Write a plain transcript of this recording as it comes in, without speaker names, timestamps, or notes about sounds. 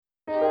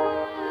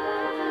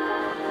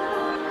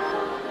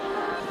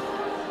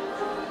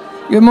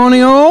Good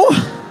morning, all.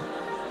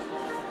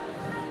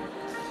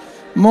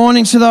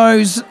 Morning to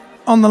those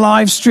on the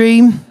live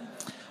stream.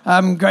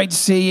 Great to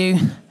see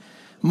you.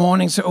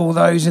 Morning to all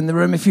those in the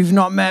room. If you've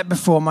not met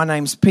before, my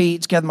name's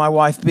Pete. Together, my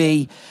wife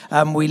Bea.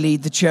 We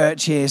lead the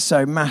church here,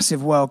 so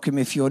massive welcome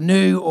if you're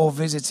new or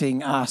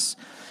visiting us.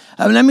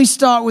 Let me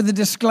start with a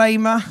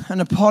disclaimer,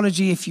 an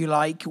apology if you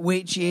like,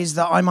 which is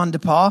that I'm under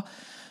par.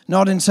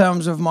 Not in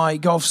terms of my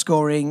golf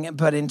scoring,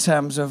 but in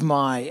terms of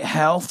my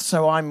health.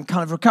 So I'm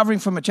kind of recovering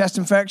from a chest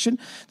infection.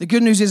 The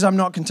good news is I'm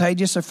not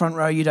contagious, so front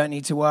row, you don't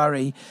need to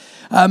worry.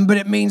 But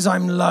it means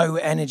I'm low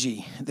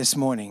energy this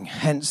morning.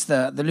 Hence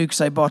the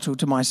Lucozade bottle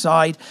to my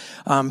side,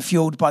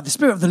 fueled by the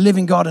Spirit of the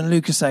living God and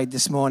Lucozade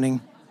this morning.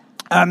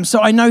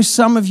 So I know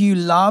some of you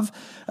love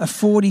a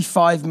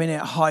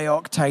 45-minute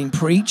high-octane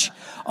preach.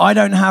 I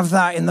don't have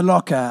that in the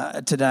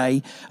locker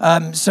today.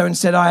 So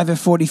instead, I have a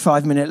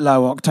 45-minute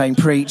low-octane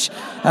preach.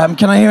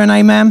 Can I hear an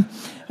amen?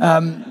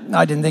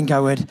 I didn't think I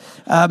would.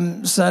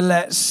 So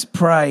let's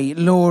pray.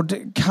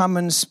 Lord, come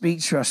and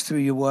speak to us through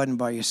your word and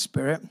by your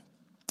Spirit.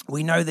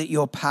 We know that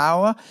your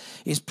power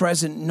is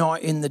present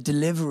not in the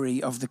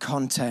delivery of the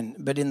content,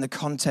 but in the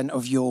content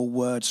of your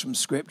words from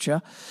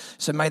Scripture.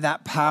 So may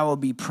that power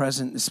be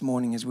present this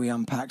morning as we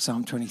unpack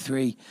Psalm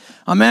 23.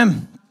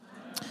 Amen.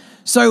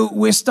 So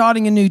we're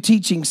starting a new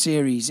teaching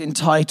series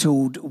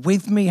entitled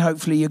With Me.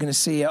 Hopefully you're going to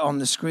see it on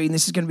the screen.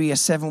 This is going to be a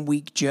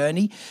 7-week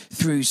journey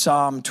through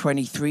Psalm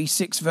 23,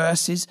 6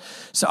 verses.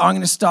 So I'm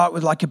going to start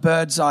with like a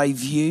bird's eye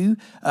view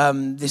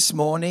this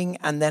morning.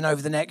 And then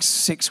over the next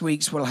 6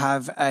 weeks, we'll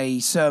have a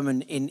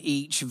sermon in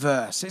each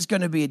verse. It's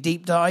going to be a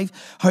deep dive.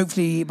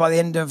 Hopefully by the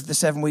end of the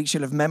 7 weeks,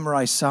 you'll have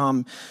memorized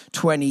Psalm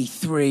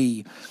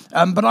 23.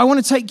 But I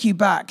want to take you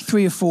back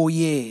 3 or 4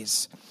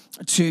 years.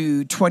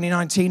 To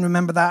 2019,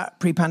 remember that,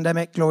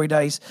 pre-pandemic, glory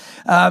days.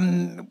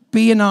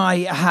 Bea and I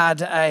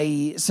had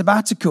a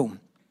sabbatical.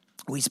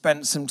 We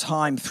spent some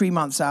time, 3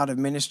 months out of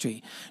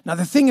ministry. Now,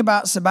 the thing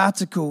about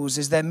sabbaticals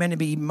is they're meant to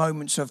be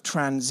moments of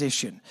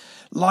transition,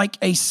 like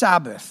a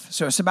Sabbath.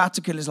 So a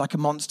sabbatical is like a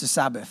monster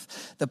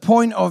Sabbath. The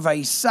point of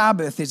a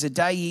Sabbath is a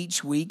day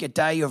each week, a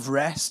day of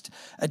rest,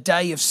 a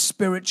day of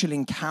spiritual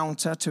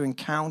encounter to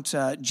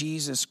encounter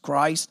Jesus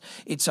Christ.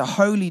 It's a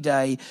holy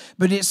day,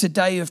 but it's a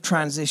day of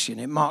transition.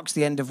 It marks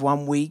the end of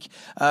 1 week,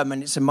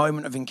 and it's a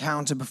moment of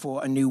encounter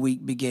before a new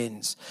week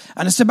begins.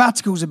 And a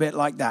sabbatical is a bit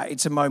like that.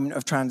 It's a moment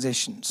of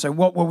transition. So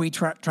what were we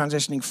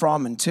transitioning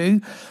from and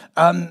to?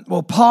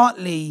 Well,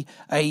 partly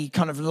a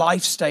kind of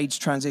life stage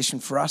transition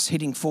for us,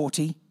 hitting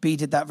 40. Bea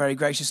did that very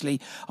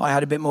graciously. I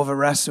had a bit more of a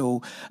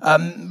wrestle.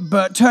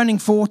 But turning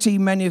 40,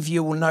 many of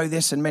you will know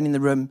this, and many in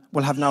the room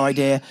will have no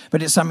idea,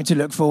 but it's something to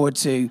look forward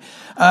to.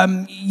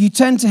 You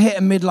tend to hit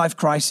a midlife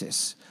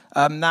crisis.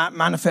 That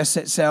manifests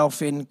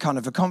itself in kind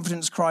of a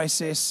confidence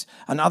crisis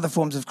and other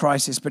forms of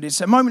crisis, but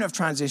it's a moment of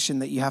transition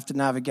that you have to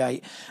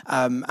navigate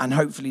and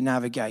hopefully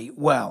navigate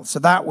well. So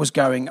that was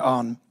going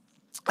on.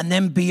 And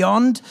then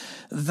beyond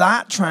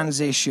that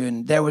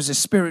transition, there was a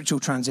spiritual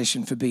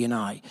transition for Bea and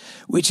I,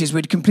 which is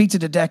we'd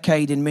completed a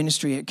decade in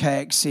ministry at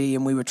KXC,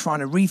 and we were trying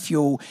to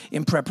refuel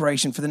in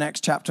preparation for the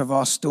next chapter of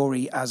our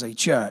story as a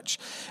church.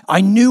 I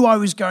knew I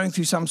was going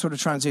through some sort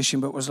of transition,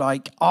 but was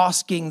like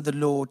asking the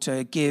Lord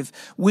to give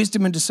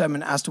wisdom and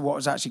discernment as to what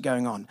was actually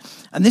going on.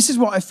 And this is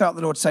what I felt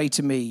the Lord say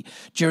to me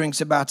during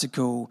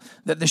sabbatical,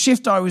 that the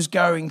shift I was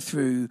going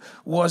through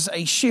was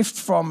a shift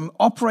from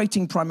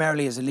operating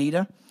primarily as a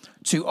leader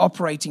to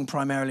operating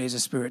primarily as a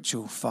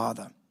spiritual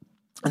father.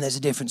 And there's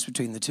a difference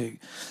between the two.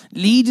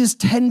 Leaders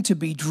tend to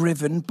be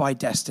driven by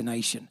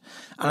destination.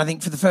 And I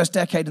think for the first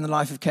decade in the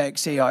life of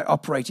KXC, I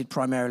operated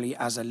primarily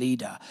as a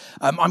leader.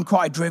 I'm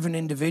quite a driven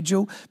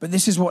individual, but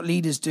this is what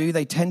leaders do.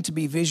 They tend to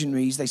be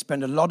visionaries. They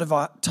spend a lot of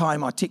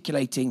time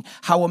articulating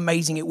how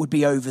amazing it would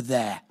be over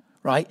there.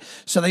 Right?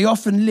 So they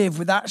often live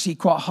with actually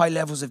quite high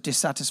levels of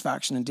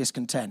dissatisfaction and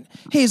discontent.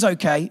 Here's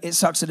okay, it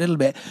sucks a little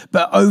bit,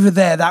 but over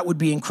there, that would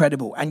be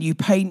incredible. And you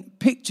paint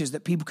pictures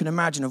that people can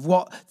imagine of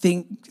what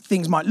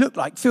things might look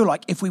like, feel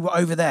like if we were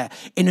over there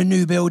in a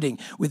new building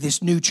with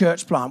this new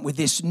church plant, with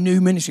this new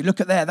ministry. Look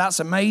at there,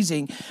 that's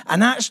amazing.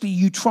 And actually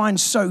you try and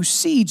sow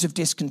seeds of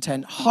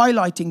discontent,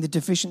 highlighting the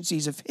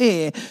deficiencies of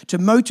here to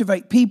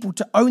motivate people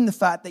to own the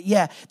fact that,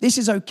 yeah, this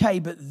is okay,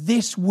 but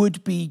this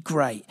would be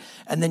great.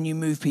 And then you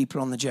move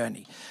people on the journey.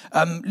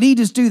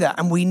 Leaders do that,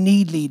 and we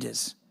need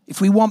leaders.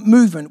 If we want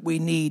movement, we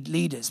need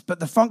leaders.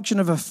 But the function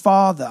of a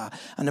father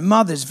and a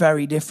mother is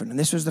very different. And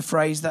this was the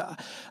phrase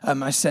that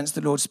I sensed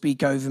the Lord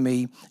speak over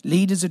me.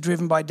 Leaders are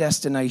driven by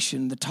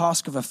destination. The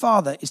task of a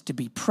father is to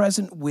be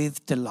present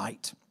with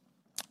delight.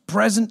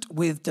 Present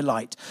with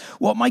delight.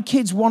 What my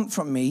kids want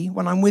from me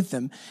when I'm with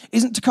them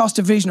isn't to cast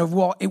a vision of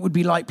what it would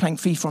be like playing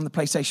FIFA on the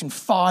PlayStation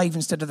 5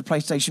 instead of the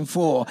PlayStation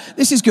 4.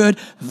 This is good.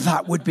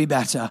 That would be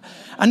better.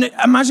 And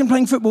imagine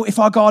playing football if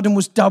our garden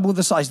was double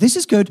the size. This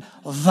is good.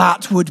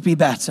 That would be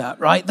better,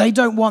 right? They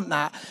don't want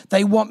that.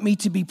 They want me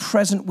to be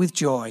present with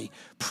joy,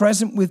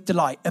 present with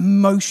delight,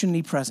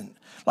 emotionally present.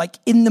 like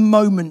in the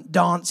moment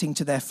dancing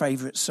to their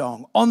favorite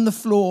song, on the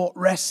floor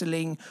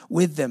wrestling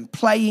with them,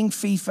 playing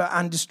FIFA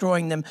and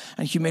destroying them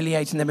and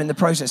humiliating them in the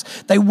process.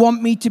 They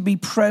want me to be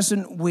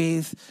present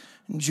with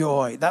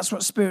joy. That's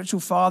what spiritual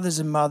fathers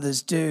and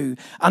mothers do.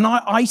 And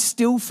I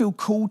still feel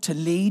called to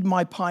lead.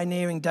 My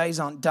pioneering days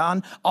aren't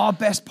done. Our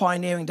best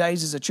pioneering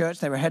days as a church,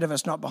 they were ahead of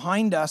us, not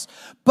behind us.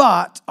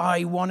 But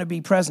I want to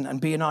be present,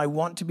 and B and I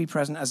want to be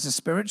present as a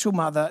spiritual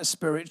mother, a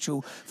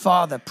spiritual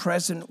father,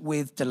 present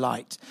with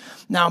delight.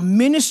 Now,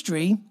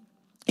 ministry,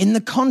 in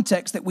the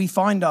context that we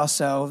find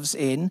ourselves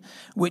in,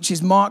 which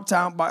is marked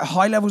out by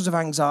high levels of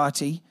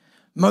anxiety,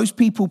 most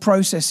people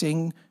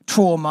processing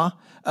trauma,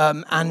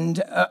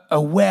 and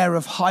aware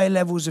of high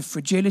levels of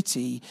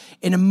fragility.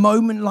 In a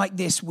moment like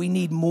this, we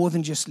need more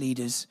than just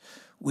leaders.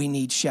 We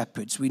need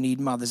shepherds. We need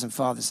mothers and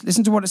fathers.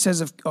 Listen to what it says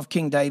of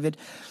King David,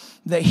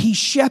 that he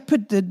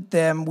shepherded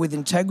them with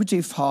integrity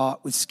of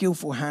heart, with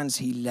skillful hands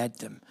he led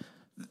them.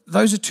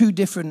 Those are two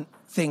different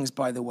things,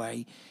 by the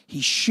way.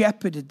 He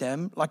shepherded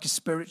them like a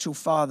spiritual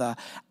father,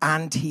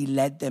 and he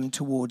led them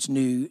towards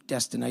new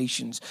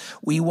destinations.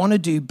 We want to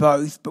do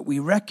both, but we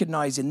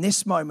recognize in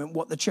this moment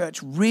what the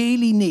church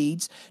really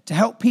needs to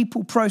help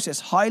people process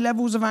high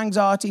levels of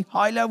anxiety,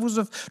 high levels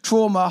of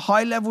trauma,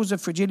 high levels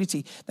of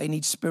fragility. They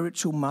need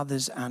spiritual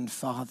mothers and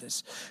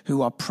fathers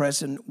who are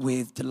present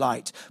with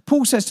delight.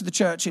 Paul says to the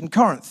church in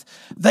Corinth,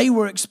 they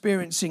were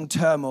experiencing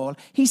turmoil.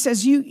 He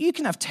says, you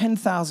can have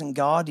 10,000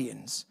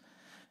 guardians,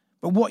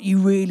 but what you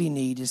really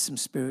need is some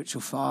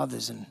spiritual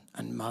fathers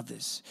and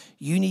mothers.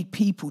 You need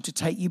people to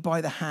take you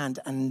by the hand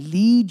and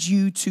lead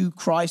you to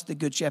Christ, the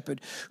Good Shepherd,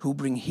 who will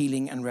bring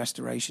healing and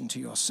restoration to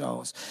your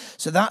souls.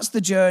 So that's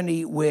the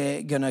journey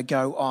we're going to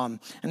go on.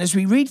 And as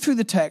we read through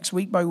the text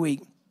week by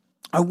week,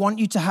 I want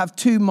you to have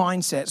two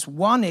mindsets.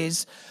 One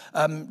is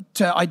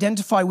to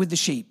identify with the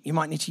sheep. You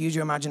might need to use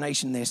your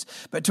imagination in this,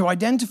 but to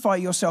identify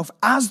yourself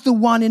as the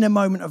one in a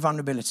moment of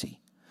vulnerability,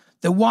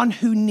 the one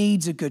who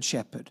needs a good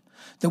shepherd,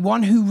 the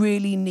one who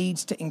really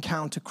needs to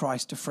encounter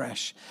Christ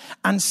afresh.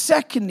 And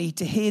secondly,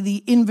 to hear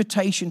the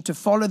invitation to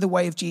follow the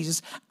way of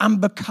Jesus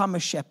and become a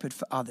shepherd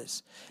for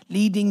others,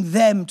 leading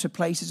them to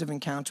places of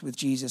encounter with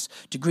Jesus,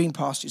 to green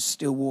pastures,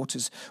 still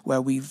waters,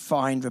 where we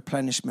find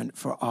replenishment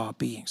for our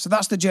being. So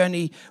that's the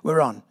journey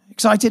we're on.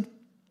 Excited?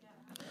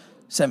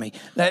 Semi.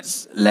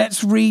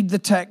 Let's read the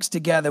text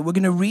together. We're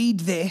going to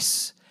read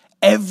this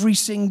every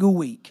single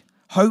week.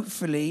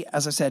 Hopefully,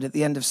 as I said, at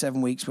the end of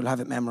 7 weeks, we'll have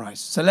it memorized.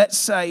 So let's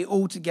say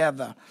all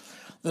together,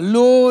 the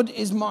Lord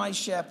is my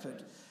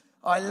shepherd.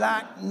 I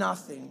lack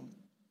nothing.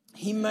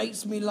 He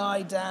makes me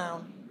lie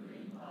down.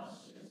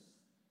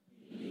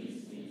 He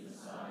leads me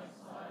beside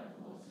quiet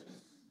waters.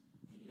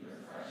 He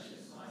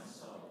refreshes my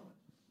soul.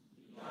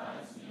 He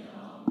guides me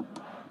along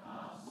the right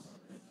paths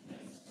of his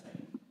name's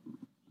sake.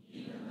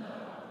 Even though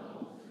I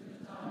walk through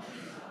the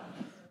darkest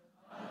valley,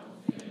 I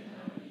will fear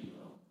no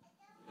evil.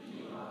 For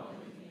you are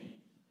with me.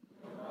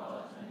 Your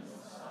rod and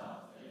your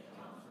staff, they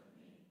comfort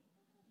me.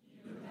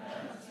 You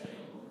prepare a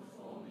table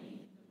before me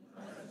in the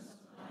presence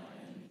of my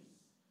enemies.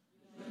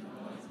 You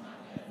anoint my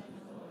head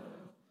with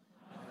oil.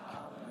 My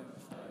cup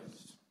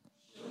overflows.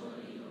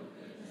 Surely your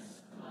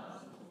goodness and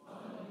love will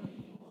follow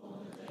me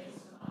all the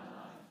days of my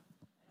life,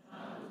 and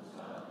I will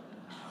dwell in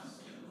the house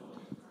of the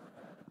Lord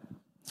forever.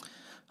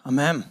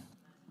 Amen.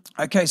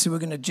 Okay, so we're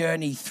going to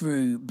journey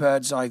through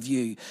Bird's Eye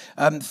View.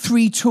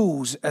 3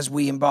 tools as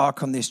we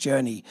embark on this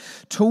journey.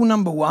 Tool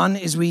number 1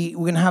 is we're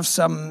going to have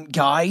some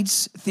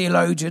guides,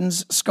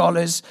 theologians,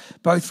 scholars,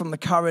 both from the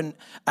current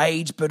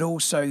age, but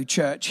also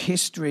church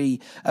history.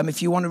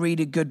 If you want to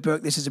read a good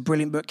book, this is a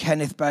brilliant book,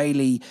 Kenneth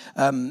Bailey,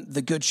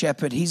 The Good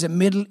Shepherd. He's a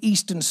Middle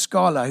Eastern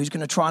scholar who's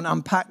going to try and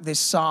unpack this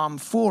psalm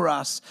for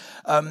us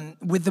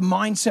with the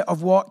mindset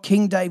of what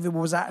King David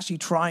was actually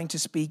trying to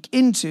speak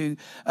into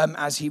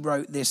as he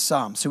wrote this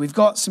psalm. So we've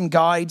got some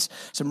guides,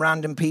 some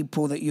random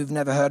people that you've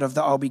never heard of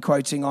that I'll be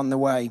quoting on the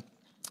way.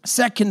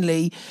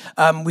 Secondly,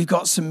 we've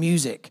got some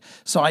music.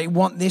 So I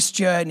want this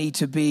journey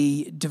to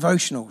be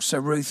devotional. So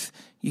Ruth,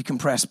 you can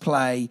press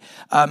play.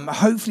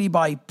 Hopefully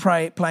by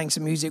playing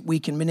some music, we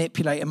can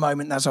manipulate a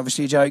moment. That's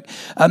obviously a joke.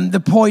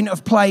 The point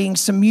of playing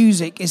some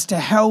music is to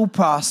help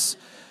us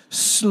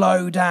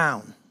slow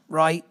down.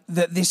 Right?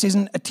 That this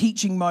isn't a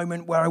teaching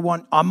moment where I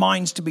want our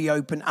minds to be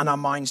open and our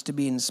minds to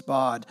be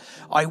inspired.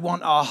 I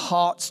want our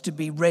hearts to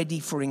be ready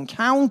for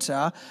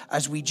encounter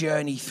as we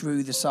journey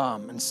through the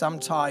psalm. And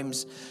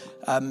sometimes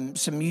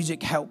some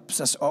music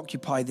helps us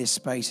occupy this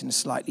space in a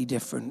slightly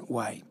different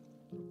way.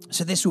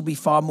 So this will be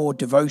far more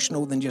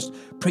devotional than just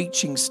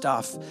preaching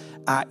stuff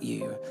at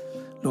you.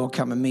 Lord,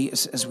 come and meet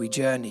us as we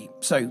journey.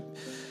 So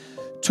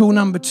tool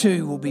number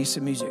 2 will be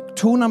some music.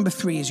 Tool number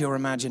 3 is your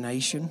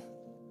imagination.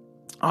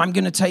 I'm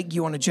going to take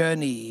you on a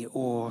journey,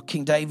 or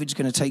King David's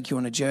going to take you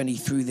on a journey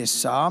through this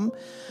psalm.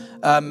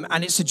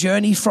 And it's a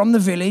journey from the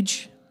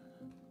village,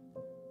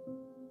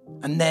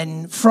 and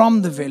then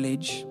from the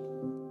village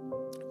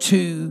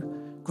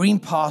to green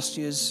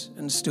pastures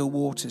and still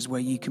waters where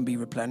you can be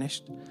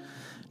replenished.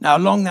 Now,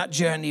 along that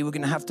journey, we're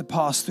going to have to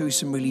pass through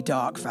some really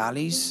dark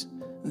valleys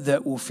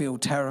that will feel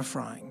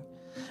terrifying.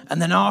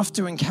 And then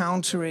after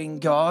encountering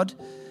God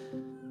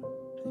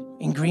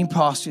in green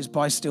pastures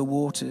by still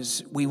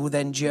waters, we will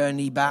then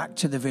journey back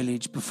to the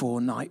village before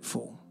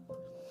nightfall.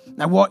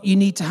 Now, what you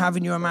need to have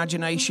in your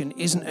imagination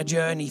isn't a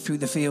journey through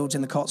the fields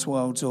in the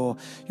Cotswolds or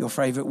your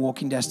favorite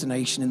walking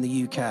destination in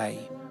the UK,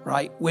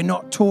 right? We're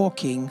not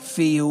talking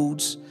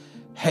fields,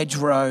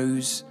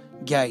 hedgerows,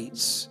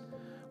 gates.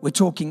 We're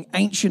talking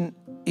ancient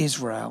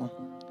Israel,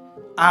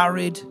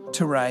 arid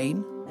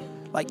terrain,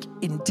 like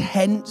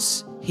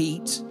intense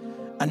heat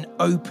and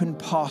open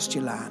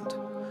pasture land.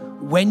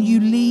 When you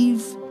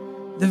leave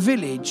the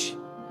village,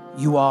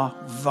 you are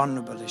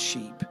vulnerable as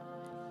sheep,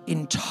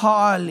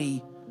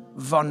 entirely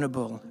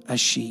vulnerable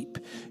as sheep.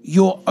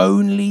 Your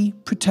only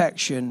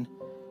protection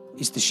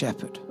is the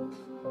shepherd.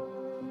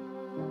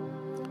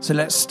 So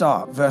let's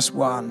start. Verse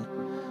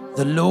 1.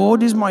 The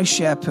Lord is my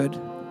shepherd.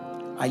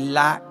 I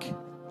lack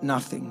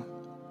nothing.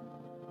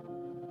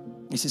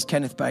 This is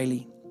Kenneth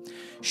Bailey.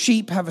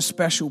 Sheep have a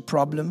special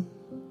problem.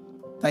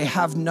 They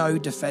have no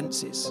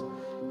defenses.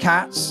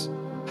 Cats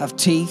have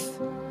teeth,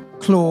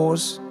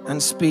 claws,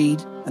 and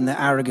speed, and they're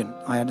arrogant.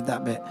 I added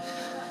that bit.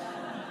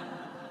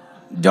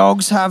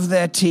 Dogs have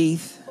their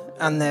teeth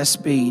and their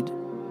speed.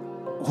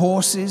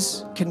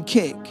 Horses can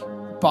kick,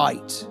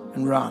 bite,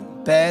 and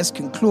run. Bears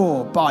can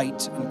claw,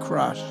 bite, and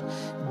crush.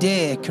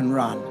 Deer can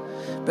run.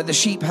 But the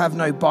sheep have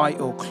no bite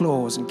or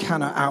claws and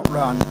cannot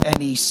outrun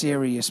any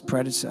serious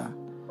predator.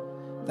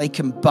 They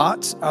can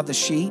butt other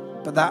sheep,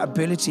 but that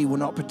ability will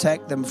not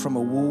protect them from a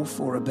wolf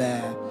or a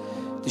bear.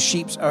 The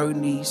sheep's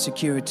only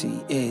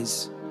security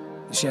is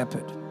the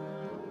shepherd.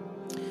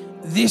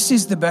 This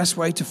is the best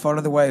way to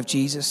follow the way of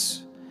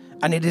Jesus.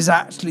 And it is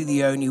actually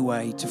the only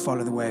way to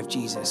follow the way of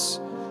Jesus.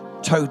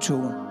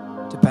 Total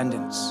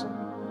dependence.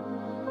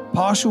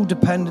 Partial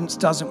dependence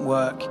doesn't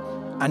work,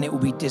 and it will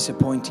be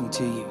disappointing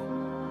to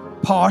you.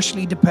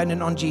 Partially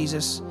dependent on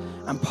Jesus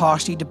and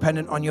partially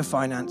dependent on your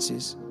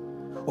finances,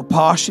 or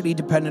partially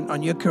dependent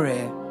on your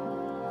career,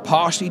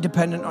 partially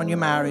dependent on your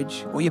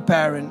marriage or your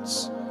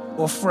parents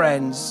or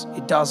friends,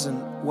 it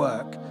doesn't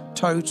work.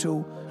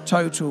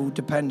 Total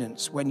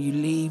dependence. When you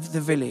leave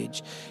the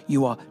village,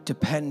 you are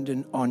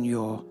dependent on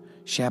your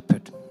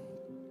shepherd.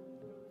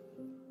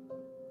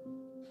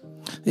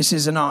 This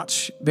is an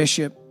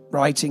archbishop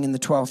writing in the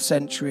 12th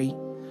century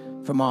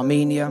from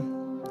Armenia.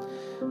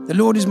 The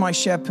Lord is my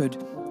shepherd.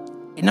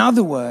 In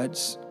other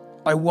words,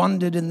 I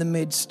wandered in the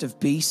midst of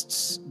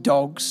beasts,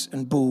 dogs,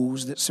 and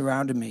bulls that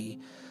surrounded me.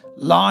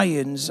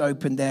 Lions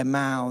opened their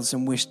mouths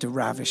and wished to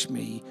ravish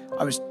me.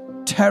 I was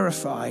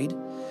terrified,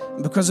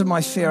 and because of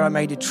my fear, I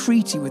made a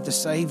treaty with the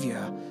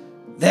Savior.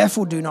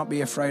 Therefore, do not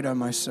be afraid, O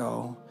my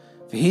soul,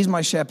 for he is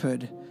my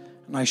shepherd,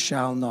 and I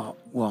shall not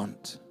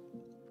want.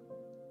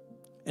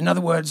 In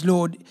other words,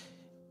 Lord,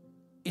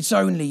 it's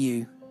only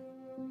you.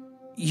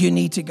 You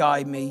need to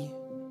guide me.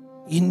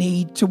 You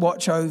need to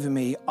watch over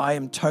me. I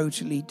am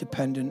totally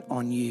dependent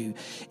on you.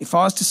 If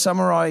I was to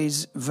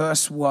summarize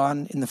verse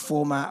 1 in the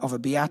format of a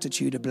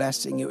beatitude, a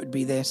blessing, it would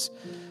be this: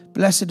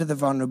 blessed are the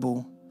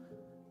vulnerable.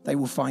 They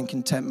will find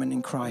contentment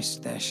in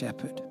Christ, their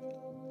shepherd.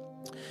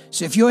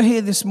 So if you're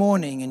here this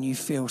morning and you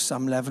feel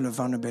some level of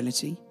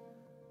vulnerability,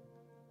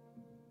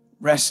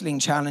 wrestling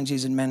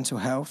challenges in mental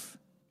health,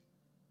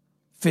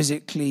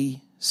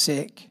 physically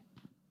sick,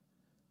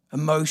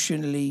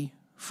 emotionally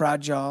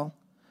fragile,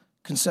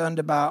 concerned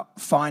about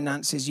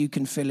finances, you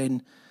can fill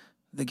in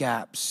the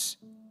gaps.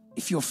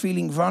 If you're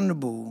feeling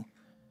vulnerable,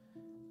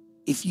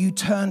 if you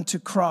turn to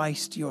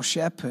Christ, your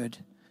shepherd,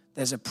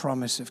 there's a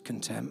promise of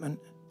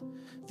contentment.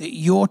 That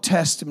your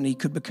testimony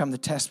could become the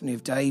testimony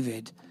of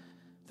David,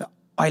 that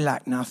I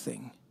lack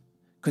nothing,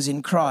 because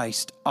in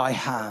Christ I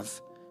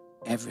have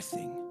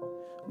everything.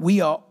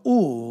 We are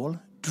all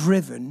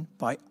driven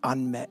by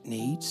unmet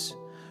needs.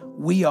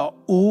 We are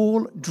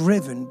all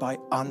driven by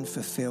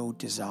unfulfilled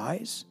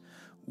desires.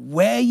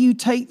 Where you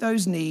take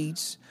those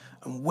needs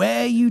and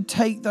where you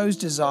take those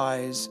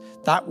desires,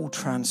 that will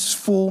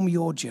transform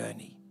your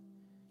journey.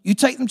 You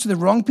take them to the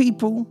wrong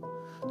people,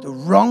 the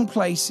wrong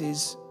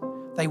places,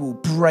 they will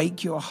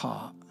break your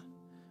heart.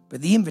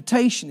 But the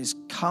invitation is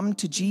come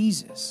to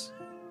Jesus,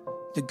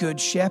 the Good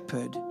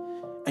Shepherd,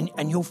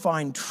 and you'll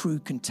find true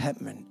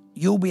contentment.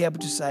 You'll be able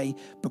to say,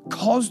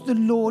 because the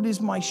Lord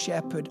is my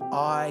shepherd,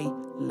 I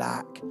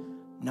lack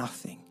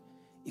nothing.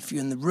 If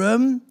you're in the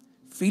room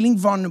feeling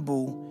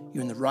vulnerable,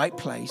 you're in the right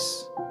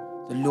place.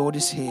 The Lord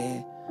is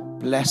here.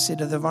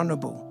 Blessed are the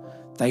vulnerable.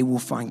 They will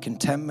find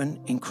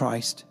contentment in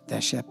Christ,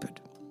 their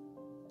shepherd.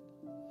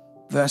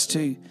 Verse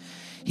 2,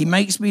 he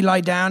makes me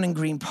lie down in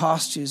green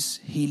pastures.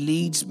 He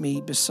leads me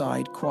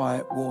beside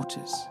quiet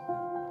waters.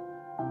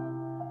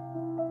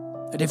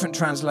 A different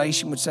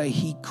translation would say,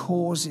 he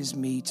causes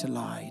me to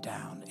lie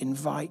down,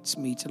 invites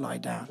me to lie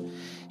down.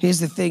 Here's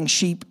the thing,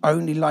 sheep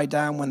only lie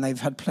down when they've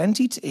had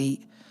plenty to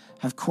eat,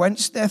 have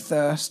quenched their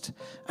thirst,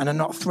 and are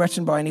not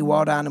threatened by any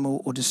wild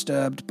animal or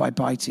disturbed by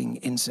biting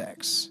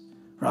insects,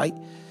 right?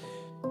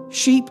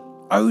 Sheep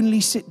only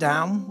sit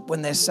down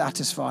when they're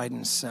satisfied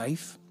and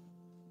safe.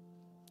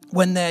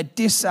 When they're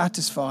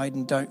dissatisfied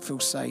and don't feel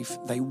safe,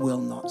 they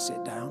will not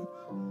sit down.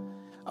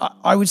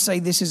 I would say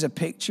this is a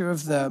picture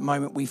of the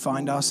moment we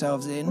find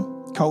ourselves in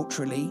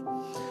culturally,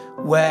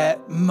 where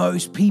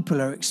most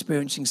people are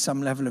experiencing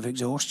some level of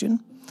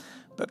exhaustion,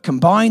 but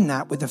combine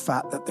that with the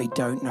fact that they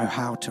don't know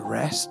how to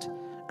rest,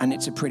 and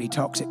it's a pretty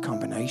toxic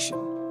combination.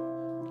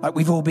 Like,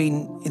 we've all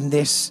been in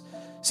this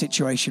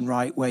situation,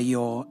 right, where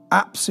you're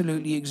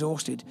absolutely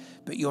exhausted,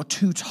 but you're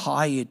too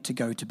tired to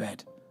go to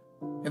bed.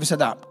 Ever said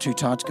that? Too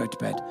tired to go to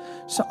bed.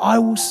 So I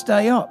will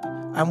stay up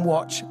and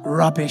watch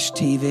rubbish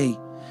TV.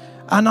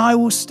 And I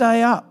will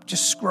stay up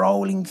just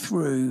scrolling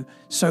through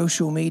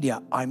social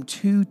media. I'm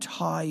too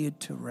tired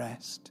to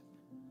rest.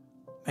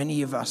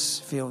 Many of us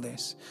feel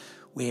this.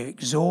 We're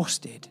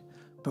exhausted,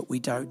 but we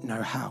don't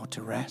know how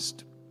to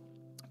rest.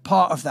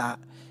 Part of that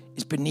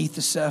is beneath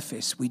the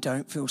surface. We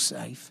don't feel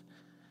safe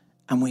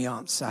and we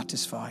aren't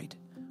satisfied.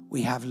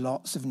 We have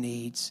lots of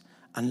needs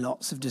and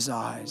lots of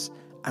desires,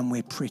 and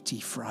we're pretty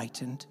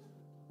frightened.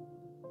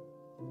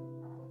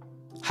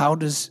 How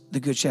does the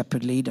Good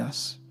Shepherd lead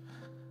us?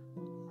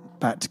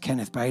 Back to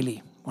Kenneth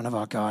Bailey, one of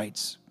our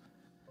guides.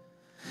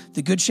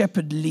 The Good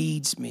Shepherd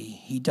leads me.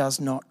 He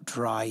does not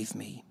drive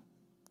me.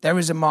 There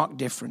is a marked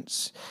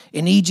difference.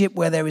 In Egypt,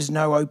 where there is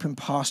no open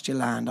pasture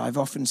land, I've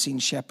often seen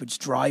shepherds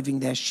driving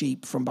their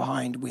sheep from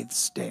behind with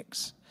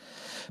sticks.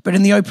 But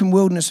in the open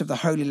wilderness of the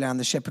Holy Land,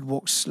 the shepherd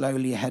walks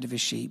slowly ahead of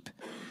his sheep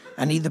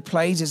and either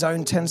plays his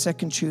own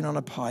 10-second tune on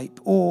a pipe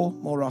or,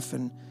 more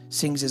often,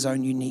 sings his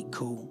own unique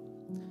call.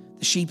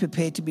 The sheep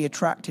appear to be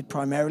attracted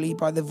primarily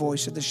by the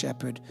voice of the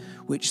shepherd,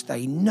 which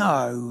they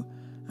know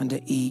and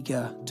are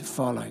eager to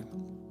follow.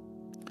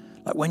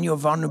 Like when you're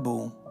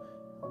vulnerable,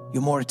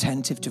 you're more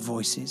attentive to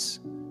voices,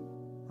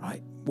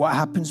 right? What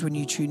happens when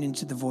you tune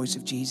into the voice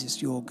of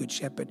Jesus, your good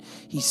shepherd?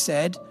 He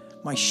said,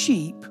 my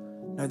sheep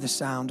know the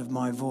sound of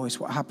my voice.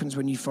 What happens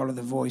when you follow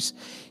the voice?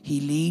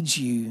 He leads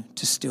you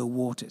to still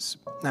waters.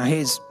 Now,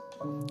 here's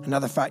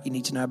another fact you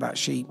need to know about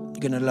sheep.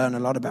 You're going to learn a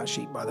lot about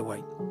sheep, by the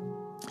way,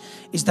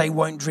 is they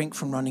won't drink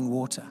from running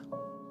water,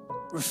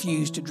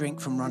 refuse to drink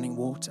from running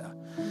water.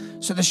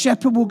 So the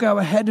shepherd will go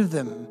ahead of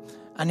them,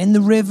 and in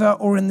the river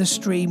or in the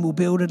stream will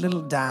build a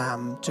little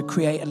dam to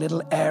create a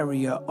little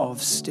area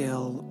of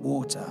still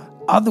water.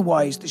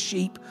 Otherwise, the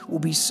sheep will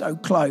be so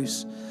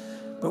close,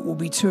 but will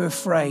be too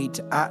afraid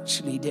to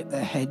actually dip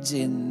their heads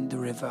in the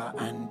river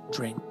and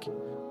drink.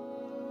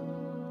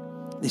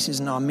 This is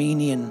an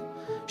Armenian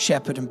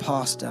shepherd and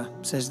pastor,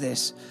 says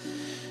this: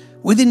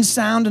 within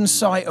sound and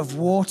sight of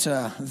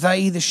water,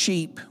 they, the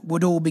sheep,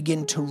 would all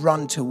begin to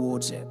run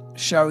towards it,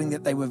 showing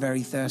that they were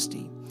very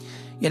thirsty.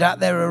 Yet at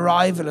their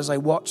arrival, as I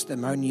watched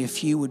them, only a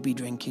few would be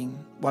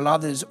drinking, while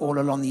others all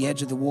along the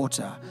edge of the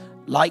water,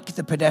 like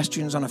the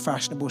pedestrians on a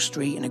fashionable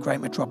street in a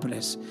great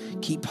metropolis,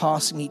 keep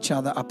passing each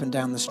other up and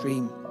down the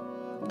stream.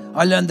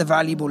 I learned the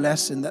valuable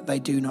lesson that they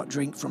do not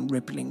drink from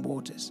rippling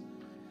waters.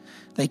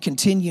 They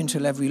continue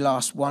until every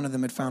last one of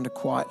them had found a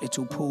quiet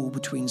little pool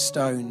between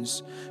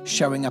stones,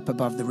 showing up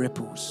above the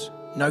ripples.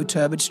 No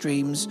turbid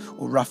streams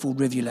or ruffled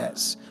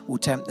rivulets will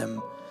tempt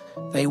them.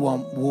 They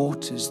want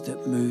waters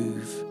that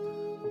move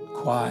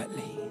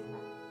quietly.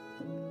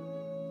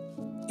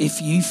 If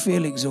you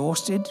feel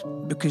exhausted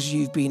because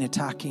you've been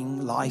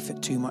attacking life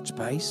at too much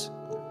pace,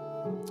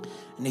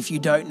 and if you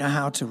don't know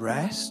how to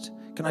rest,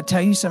 can I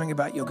tell you something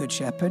about your good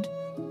shepherd?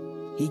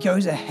 He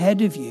goes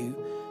ahead of you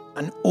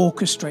and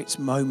orchestrates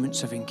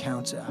moments of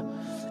encounter.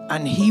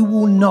 And he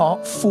will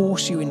not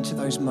force you into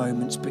those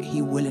moments, but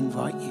he will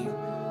invite you.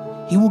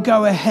 He will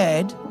go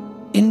ahead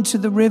into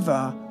the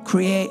river,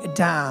 create a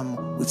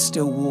dam with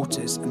still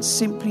waters, and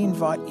simply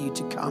invite you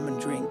to come and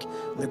drink.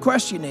 And the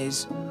question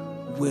is,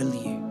 will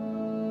you?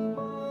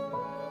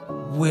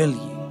 Will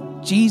you?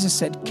 Jesus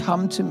said,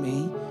 come to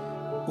me,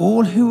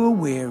 all who are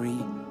weary,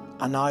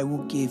 and I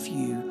will give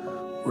you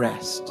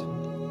rest.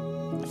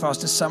 If I was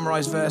to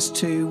summarize verse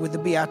 2 with the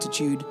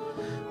Beatitude,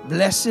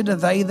 blessed are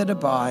they that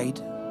abide,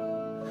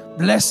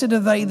 blessed are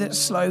they that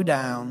slow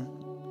down,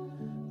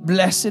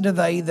 blessed are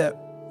they that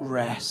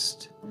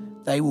rest.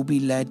 They will be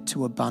led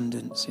to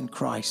abundance in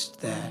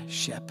Christ, their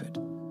shepherd.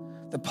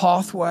 The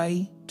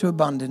pathway to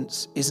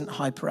abundance isn't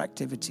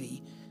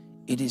hyperactivity,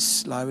 it is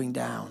slowing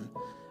down.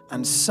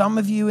 And some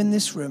of you in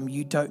this room,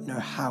 you don't know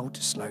how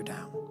to slow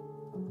down.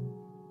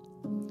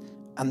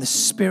 And the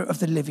Spirit of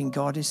the living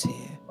God is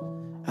here.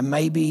 And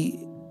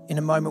maybe in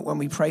a moment when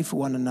we pray for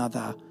one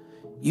another,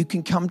 you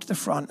can come to the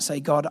front and say,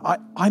 God,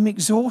 I'm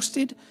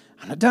exhausted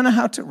and I don't know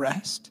how to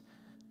rest.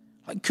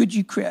 Like, could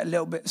you create a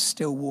little bit of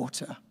still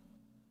water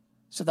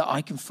so that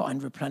I can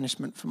find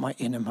replenishment for my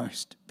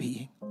innermost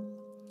being?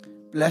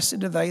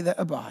 Blessed are they that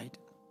abide.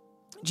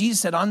 Jesus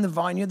said, I'm the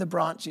vine, you're the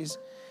branches.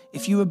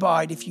 If you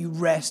abide, if you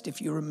rest,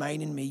 if you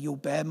remain in me, you'll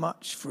bear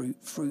much fruit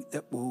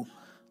that will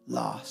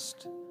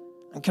last.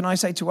 And can I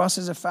say to us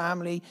as a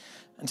family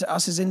and to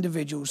us as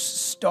individuals,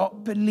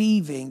 stop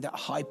believing that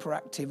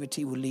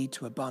hyperactivity will lead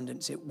to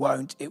abundance. It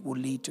won't. It will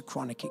lead to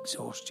chronic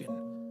exhaustion.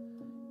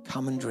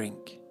 Come and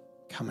drink.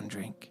 Come and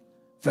drink.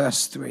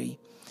 Verse 3.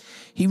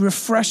 He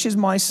refreshes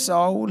my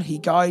soul. He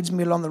guides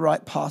me along the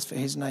right path for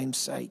his name's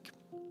sake.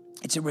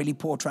 It's a really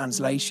poor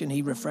translation.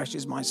 He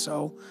refreshes my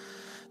soul.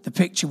 The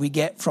picture we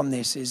get from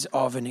this is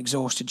of an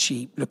exhausted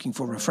sheep looking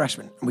for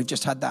refreshment. And we've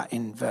just had that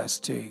in verse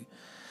 2.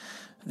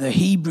 The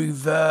Hebrew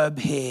verb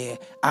here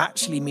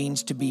actually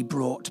means to be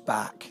brought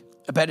back.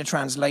 A better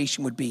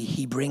translation would be,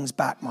 he brings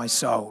back my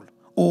soul.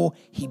 Or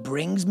he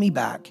brings me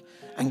back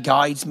and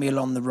guides me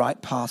along the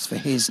right path for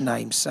his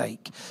name's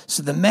sake.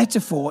 So the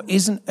metaphor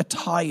isn't a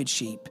tired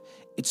sheep,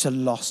 it's a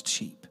lost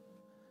sheep.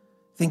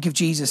 Think of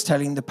Jesus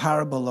telling the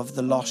parable of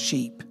the lost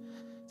sheep.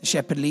 The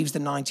shepherd leaves the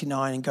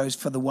 99 and goes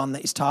for the one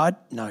that is tired?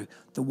 No,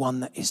 the one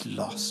that is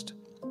lost.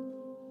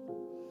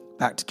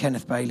 Back to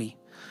Kenneth Bailey.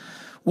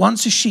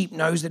 Once a sheep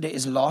knows that it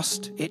is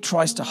lost, it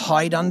tries to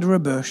hide under a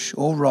bush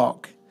or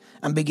rock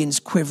and begins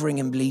quivering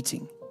and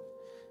bleating.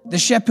 The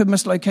shepherd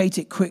must locate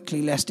it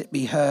quickly lest it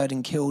be heard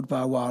and killed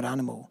by a wild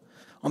animal.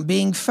 On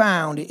being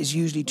found, it is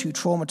usually too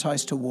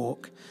traumatized to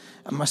walk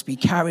and must be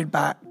carried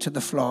back to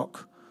the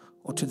flock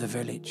or to the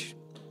village.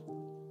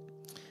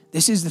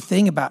 This is the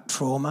thing about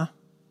trauma.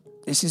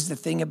 This is the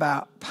thing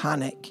about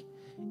panic,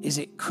 is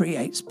it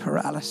creates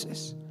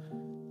paralysis.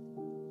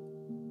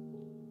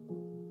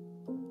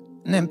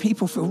 And then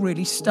people feel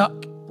really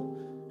stuck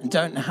and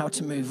don't know how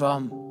to move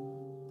on.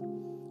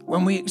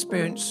 When we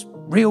experience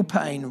real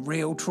pain,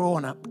 real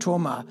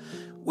trauma,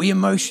 we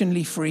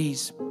emotionally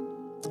freeze.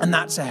 And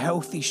that's a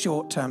healthy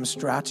short-term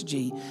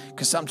strategy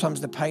because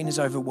sometimes the pain is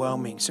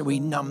overwhelming, so we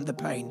numb the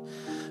pain.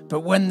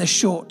 But when the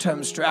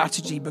short-term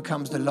strategy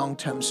becomes the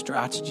long-term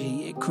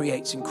strategy, it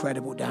creates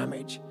incredible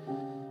damage.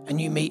 And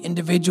you meet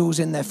individuals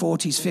in their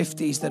 40s,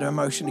 50s that are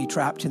emotionally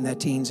trapped in their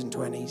teens and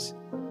 20s.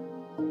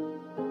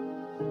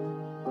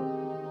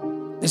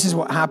 This is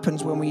what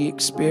happens when we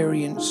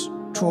experience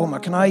trauma.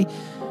 Can I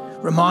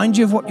remind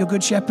you of what your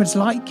good shepherd's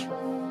like?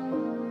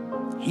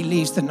 He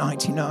leaves the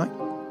 99.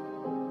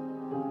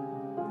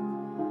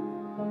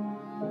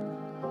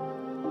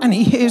 And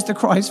he hears the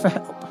cries for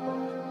help.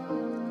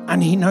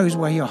 And he knows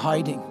where you're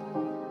hiding.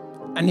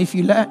 And if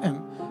you let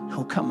him,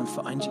 he'll come and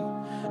find you.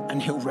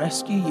 And he'll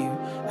rescue you.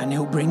 And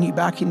he'll bring you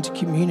back into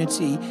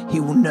community. He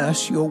will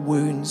nurse your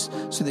wounds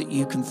so that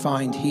you can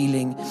find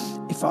healing.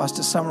 If I was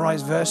to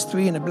summarize verse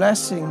 3 in a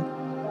blessing,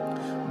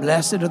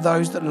 blessed are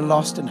those that are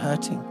lost and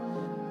hurting.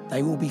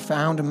 They will be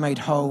found and made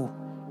whole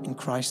in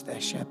Christ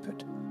their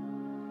shepherd.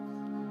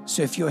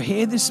 So if you're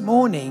here this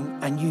morning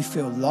and you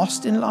feel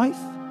lost in life,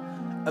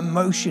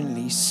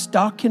 emotionally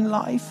stuck in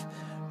life,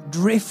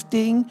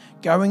 drifting,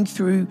 going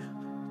through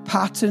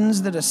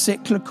patterns that are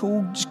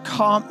cyclical, just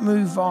can't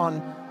move on,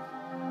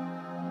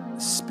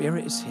 the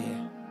Spirit is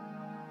here.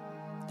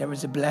 There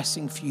is a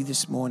blessing for you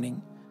this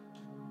morning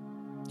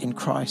in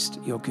Christ,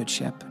 your good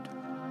shepherd.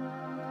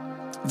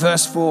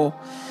 Verse 4,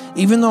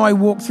 even though I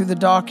walk through the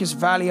darkest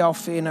valley, I'll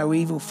fear no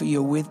evil, for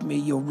you're with me.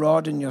 Your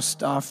rod and your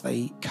staff,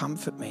 they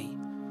comfort me.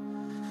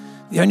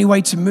 The only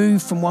way to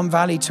move from one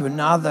valley to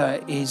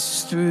another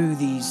is through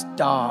these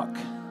dark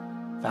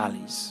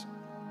valleys.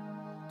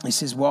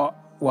 This is what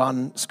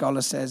one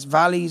scholar says.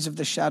 Valleys of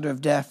the shadow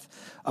of death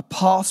are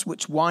paths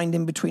which wind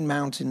in between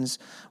mountains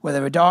where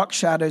there are dark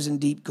shadows and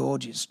deep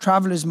gorges.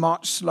 Travelers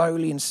march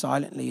slowly and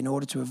silently in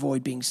order to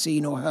avoid being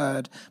seen or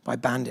heard by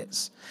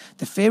bandits.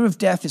 The fear of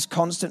death is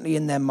constantly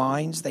in their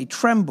minds. They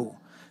tremble.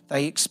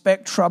 They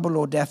expect trouble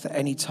or death at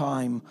any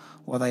time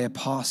while they are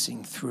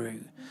passing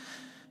through.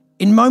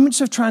 In moments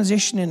of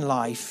transition in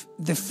life,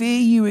 the fear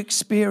you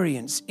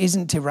experience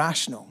isn't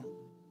irrational.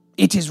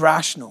 It is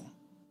rational.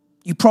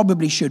 You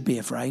probably should be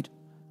afraid.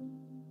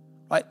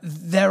 Like,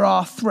 there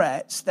are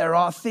threats, there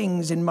are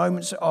things in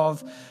moments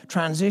of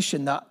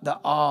transition that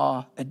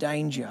are a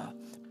danger.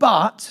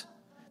 But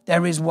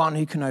there is one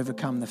who can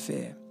overcome the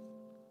fear.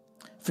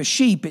 For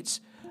sheep, it's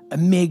a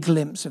mere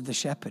glimpse of the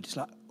shepherd. It's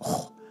like,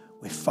 oh,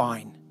 we're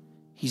fine.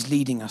 He's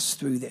leading us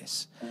through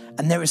this.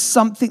 And there is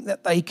something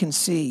that they can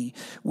see,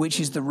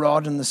 which is the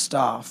rod and the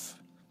staff.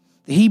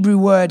 The Hebrew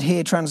word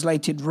here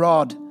translated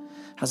rod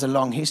has a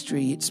long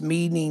history. Its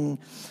meanings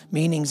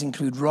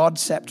include rod,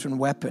 scepter, and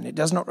weapon. It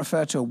does not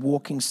refer to a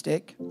walking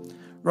stick.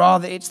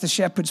 Rather, it's the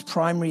shepherd's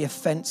primary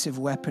offensive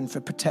weapon for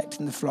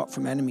protecting the flock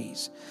from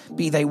enemies,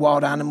 be they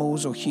wild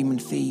animals or human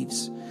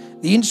thieves.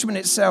 The instrument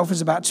itself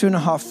is about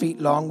 2.5 feet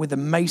long with a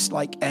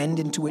mace-like end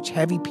into which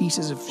heavy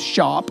pieces of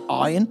sharp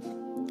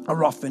iron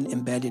are often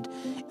embedded.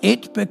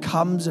 It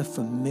becomes a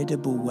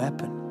formidable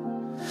weapon.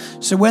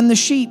 So when the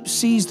sheep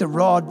sees the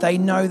rod, they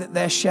know that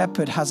their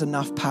shepherd has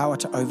enough power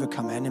to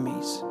overcome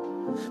enemies.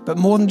 But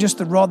more than just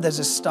the rod, there's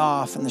a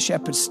staff, and the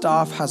shepherd's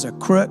staff has a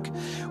crook,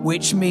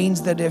 which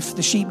means that if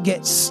the sheep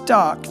get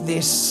stuck,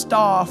 this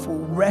staff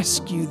will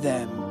rescue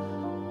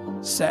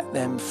them, set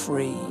them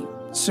free.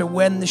 So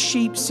when the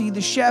sheep see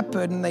the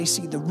shepherd and they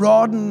see the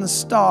rod and the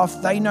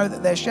staff, they know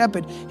that their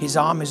shepherd, his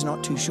arm is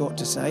not too short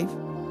to save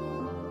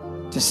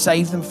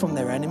them from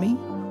their enemy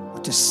or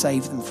to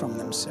save them from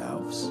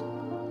themselves.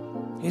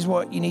 Here's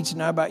what you need to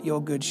know about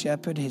your good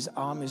shepherd. His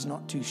arm is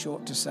not too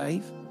short to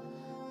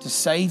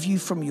save you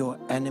from your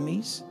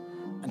enemies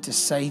and to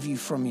save you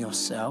from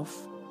yourself.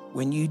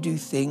 When you do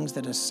things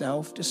that are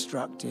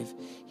self-destructive,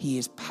 he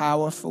is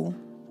powerful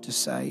to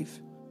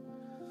save.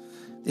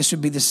 This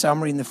would be the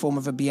summary in the form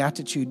of a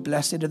beatitude.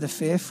 Blessed are the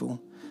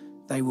fearful.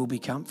 they will be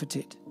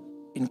comforted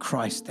in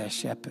Christ their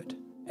shepherd.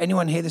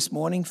 Anyone here this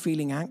morning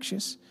feeling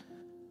anxious,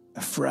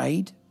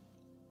 afraid?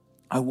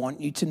 I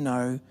want you to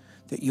know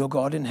that your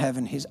God in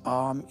heaven, his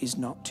arm is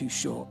not too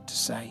short to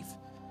save.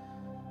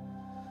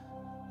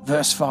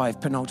 Verse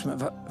 5,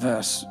 penultimate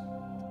verse.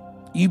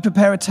 You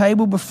prepare a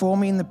table before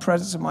me in the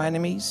presence of my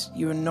enemies.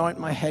 You anoint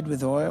my head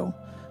with oil.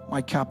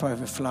 My cup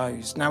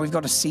overflows. Now we've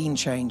got a scene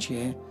change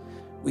here.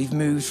 We've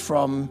moved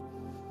from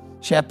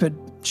shepherd,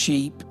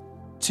 sheep,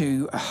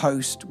 to a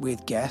host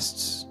with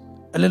guests.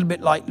 A little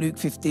bit like Luke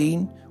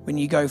 15, when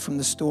you go from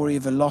the story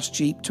of a lost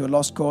sheep to a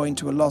lost coin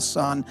to a lost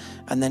son,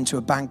 and then to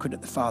a banquet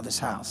at the Father's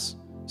house.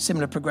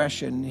 Similar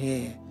progression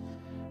here,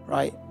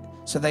 right?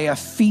 So they are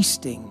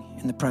feasting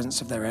in the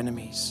presence of their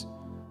enemies.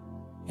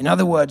 In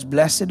other words,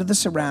 blessed are the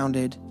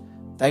surrounded,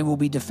 they will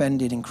be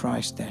defended in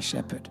Christ their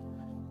shepherd.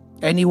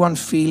 Anyone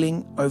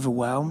feeling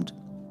overwhelmed,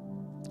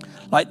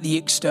 like the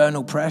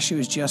external pressure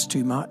is just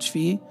too much for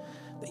you,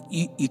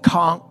 you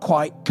can't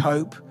quite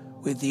cope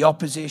with the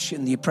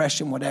opposition, the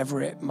oppression,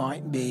 whatever it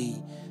might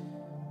be.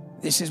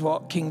 This is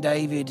what King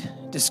David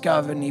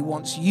discovered, and he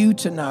wants you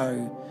to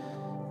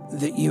know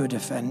that you are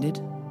defended.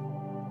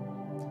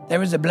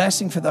 There is a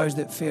blessing for those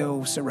that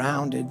feel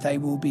surrounded. They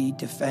will be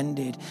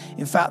defended.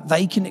 In fact,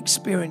 they can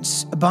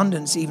experience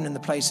abundance even in the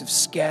place of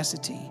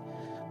scarcity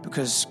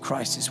because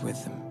Christ is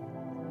with them.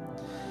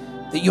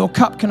 That your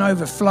cup can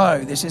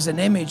overflow. This is an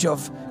image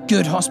of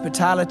good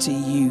hospitality.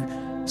 You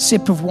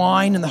sip of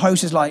wine and the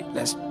host is like,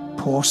 let's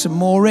pour some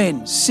more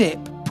in. Sip,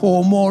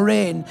 pour more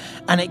in.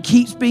 And it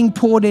keeps being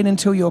poured in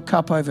until your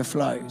cup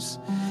overflows.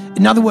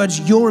 In other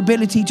words, your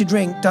ability to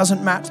drink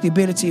doesn't match the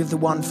ability of the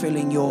one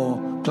filling your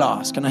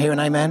glass. Can I hear an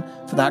amen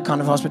for that kind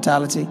of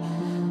hospitality?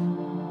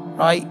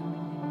 Right?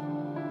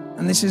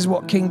 And this is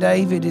what King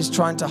David is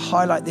trying to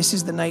highlight. This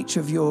is the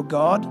nature of your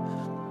God.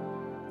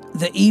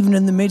 That even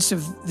in the midst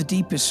of the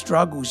deepest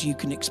struggles, you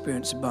can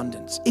experience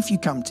abundance if you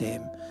come to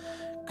him.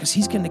 Because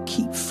he's going to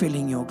keep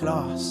filling your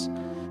glass.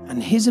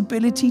 And his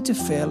ability to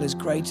fill is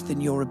greater than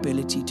your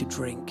ability to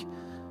drink.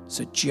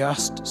 So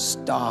just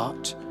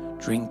start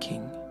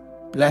drinking.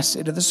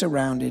 Blessed are the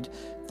surrounded,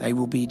 they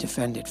will be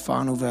defended.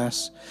 Final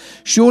verse.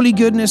 Surely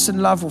goodness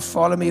and love will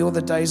follow me all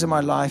the days of my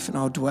life, and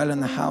I'll dwell in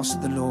the house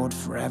of the Lord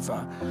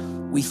forever.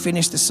 We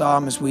finished the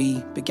psalm as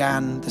we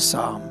began the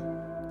psalm.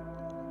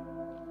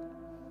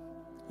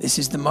 This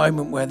is the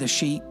moment where the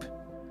sheep,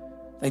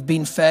 they've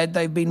been fed,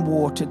 they've been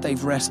watered,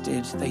 they've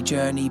rested, they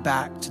journey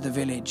back to the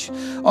village.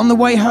 On the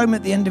way home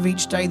at the end of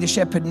each day, the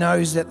shepherd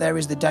knows that there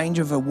is the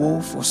danger of a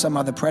wolf or some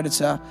other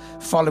predator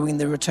following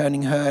the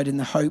returning herd in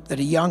the hope that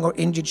a young or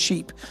injured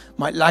sheep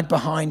might lag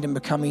behind and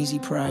become easy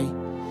prey.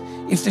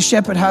 If the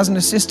shepherd has an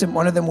assistant,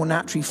 one of them will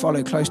naturally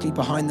follow closely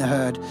behind the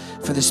herd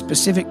for the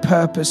specific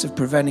purpose of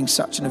preventing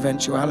such an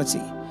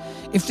eventuality.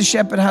 If the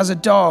shepherd has a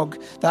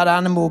dog, that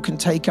animal can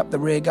take up the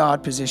rear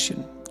guard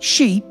position.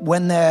 Sheep,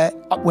 when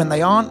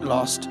they aren't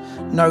lost,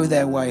 know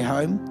their way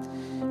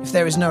home. If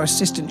there is no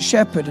assistant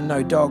shepherd and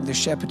no dog, the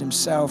shepherd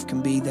himself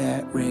can be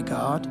their rear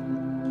guard.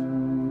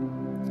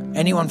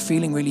 Anyone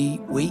feeling really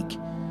weak?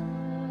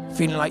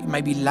 Feeling like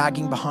maybe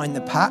lagging behind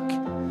the pack?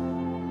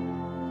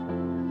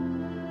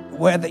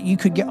 Where that you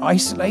could get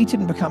isolated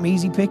and become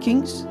easy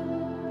pickings?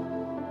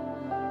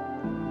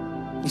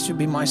 This would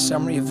be my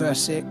summary of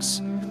verse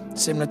 6,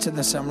 similar to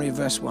the summary of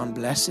verse 1.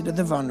 Blessed are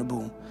the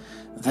vulnerable.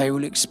 They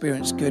will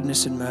experience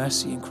goodness and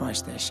mercy in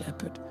Christ their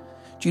shepherd.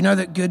 Do you know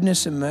that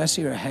goodness and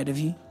mercy are ahead of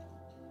you?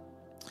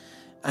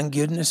 And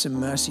goodness and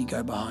mercy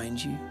go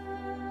behind you.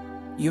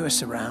 You are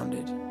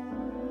surrounded,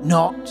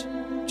 not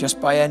just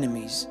by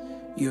enemies.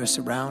 You are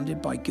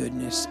surrounded by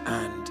goodness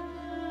and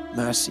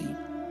mercy.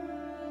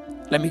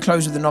 Let me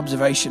close with an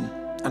observation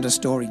and a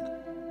story.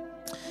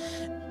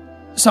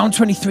 Psalm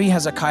 23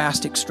 has a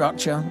chiastic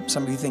structure.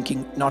 Some of you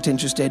thinking, not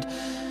interested.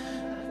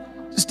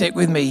 Stick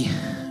with me.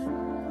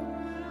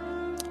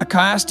 A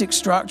chiastic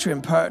structure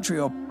in poetry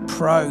or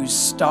prose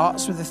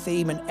starts with a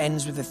theme and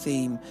ends with a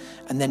theme,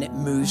 and then it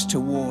moves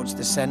towards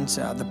the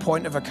center. The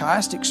point of a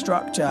chiastic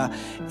structure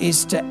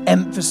is to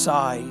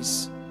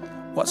emphasize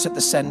what's at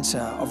the center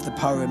of the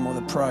poem or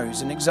the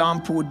prose. An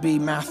example would be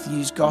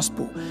Matthew's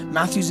gospel.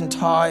 Matthew's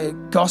entire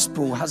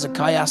gospel has a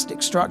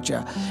chiastic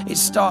structure. It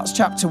starts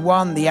chapter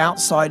 1, the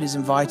outside is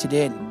invited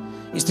in.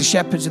 It's the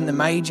shepherds and the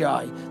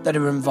magi that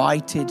are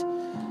invited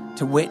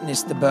to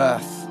witness the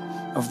birth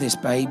of this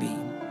baby.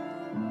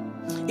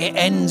 It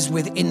ends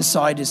with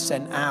insiders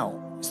sent out.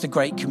 It's the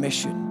Great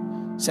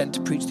Commission, sent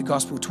to preach the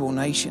gospel to all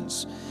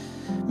nations.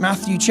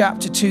 Matthew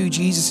chapter 2,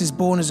 Jesus is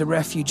born as a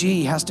refugee.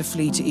 He has to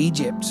flee to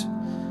Egypt.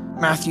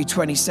 Matthew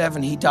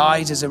 27, he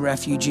dies as a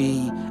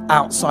refugee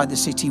outside the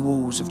city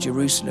walls of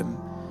Jerusalem.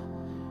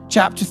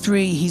 Chapter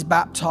 3, he's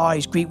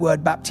baptized. Greek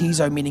word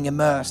baptizo meaning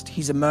immersed.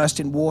 He's immersed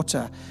in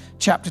water.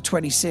 Chapter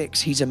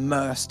 26, he's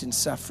immersed in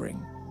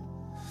suffering.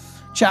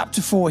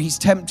 Chapter 4, he's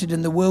tempted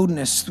in the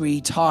wilderness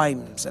 3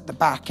 times. At the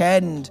back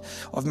end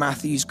of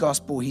Matthew's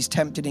gospel, he's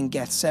tempted in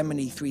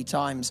Gethsemane 3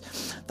 times.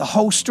 The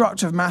whole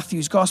structure of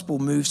Matthew's gospel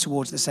moves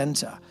towards the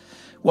center.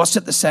 What's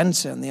at the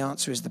center? And the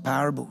answer is the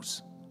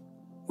parables,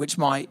 which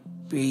might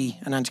be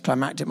an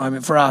anticlimactic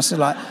moment for us.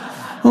 Like,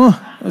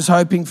 oh, I was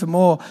hoping for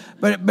more.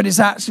 But it's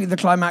actually the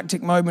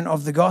climactic moment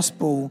of the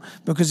gospel,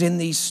 because in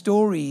these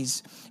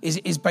stories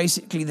is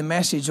basically the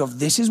message of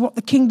this is what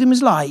the kingdom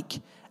is like,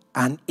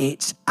 and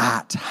it's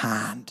at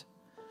hand.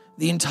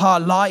 The entire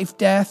life,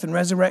 death, and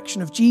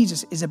resurrection of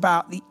Jesus is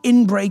about the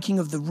inbreaking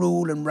of the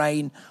rule and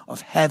reign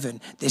of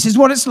heaven. This is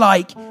what it's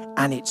like,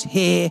 and it's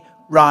here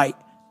right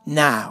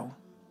now.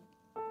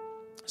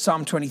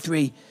 Psalm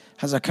 23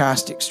 has a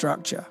chiastic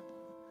structure.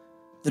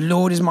 The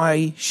Lord is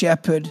my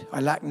shepherd, I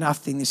lack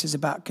nothing. This is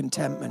about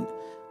contentment.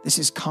 This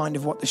is kind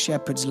of what the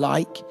shepherd's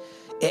like.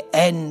 It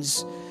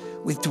ends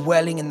with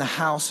dwelling in the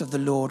house of the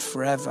Lord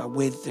forever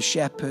with the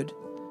shepherd.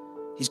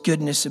 His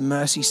goodness and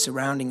mercy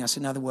surrounding us.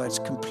 In other words,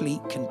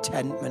 complete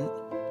contentment,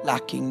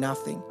 lacking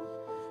nothing.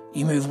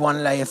 You move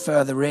one layer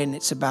further in,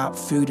 it's about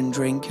food and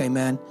drink,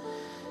 amen.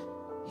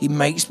 He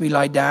makes me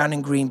lie down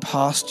in green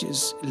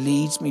pastures,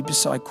 leads me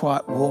beside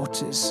quiet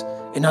waters.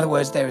 In other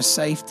words, there is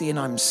safety and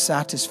I'm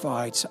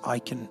satisfied, so I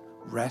can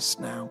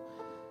rest now.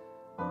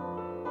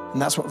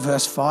 And that's what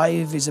verse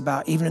 5 is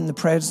about. Even in the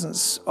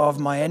presence of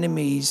my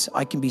enemies,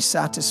 I can be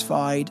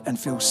satisfied and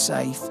feel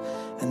safe,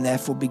 and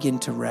therefore begin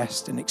to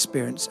rest and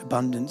experience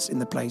abundance in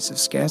the place of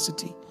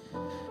scarcity.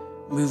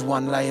 Move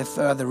one layer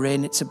further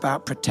in, it's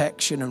about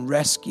protection and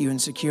rescue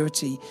and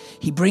security.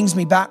 He brings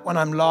me back when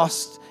I'm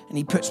lost, and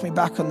he puts me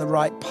back on the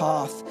right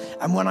path.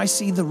 And when I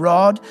see the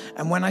rod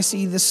and when I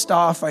see the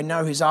staff, I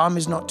know his arm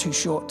is not too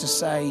short to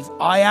save.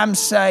 I am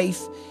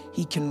safe.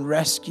 He can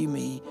rescue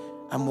me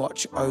and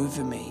watch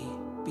over me,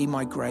 be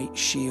my great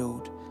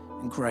shield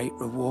and great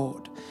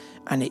reward.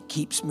 And it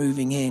keeps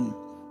moving in.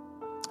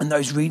 And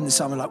those reading the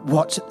psalm are like,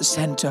 what's at the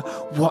center?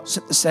 What's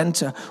at the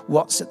center?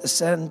 What's at the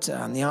center?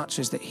 And the answer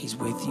is that he's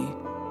with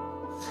you.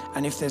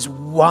 And if there's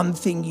one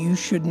thing you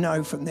should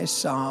know from this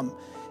psalm,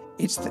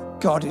 it's that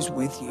God is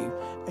with you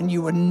and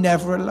you are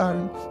never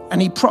alone.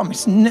 And he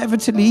promised never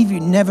to leave you,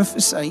 never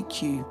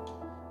forsake you.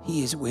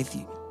 He is with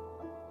you.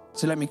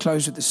 So let me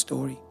close with the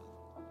story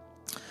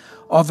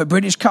of a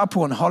British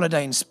couple on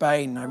holiday in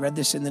Spain. I read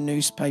this in the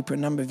newspaper a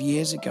number of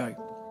years ago.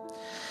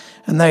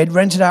 And they had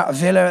rented out a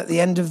villa. At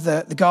the end of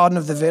the garden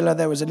of the villa,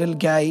 there was a little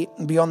gate,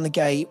 and beyond the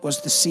gate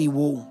was the sea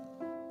wall.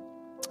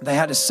 They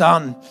had a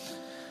son,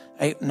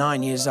 8,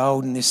 9 years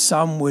old, and this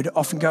son would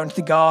often go into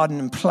the garden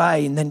and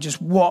play and then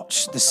just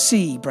watch the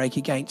sea break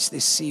against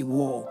this sea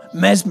wall,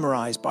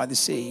 mesmerized by the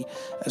sea,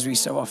 as we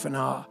so often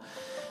are.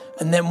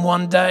 And then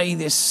one day,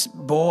 this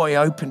boy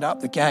opened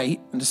up the gate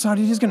and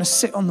decided he was going to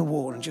sit on the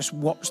wall and just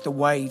watch the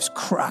waves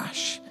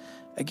crash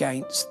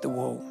against the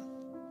wall.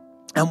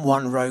 And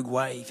one rogue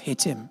wave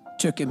hit him,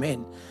 took him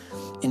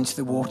into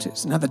the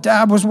waters. Now, the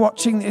dad was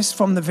watching this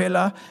from the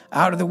villa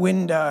out of the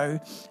window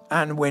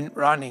and went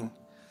running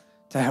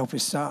to help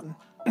his son.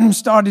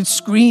 Started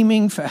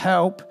screaming for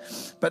help,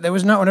 but there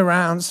was no one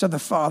around, so the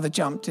father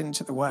jumped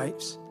into the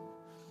waves.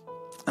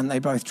 And they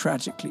both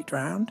tragically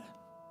drowned.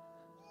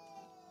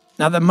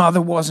 Now, the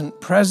mother wasn't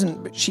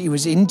present, but she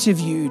was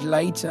interviewed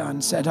later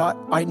and said,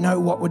 I know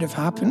what would have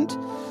happened.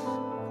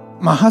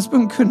 My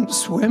husband couldn't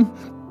swim.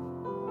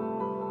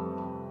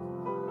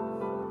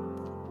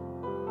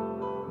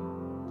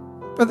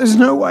 But there's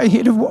no way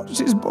he'd have watched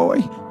his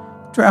boy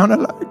drown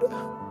alone.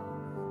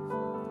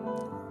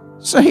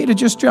 So he'd have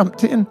just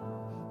jumped in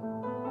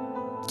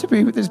to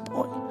be with his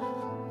boy.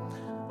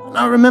 And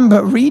I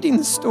remember reading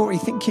the story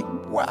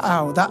thinking,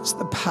 wow, that's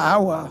the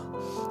power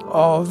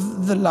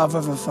of the love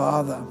of a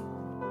father.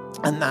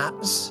 And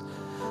that's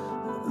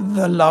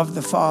the love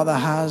the Father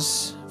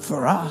has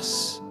for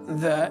us,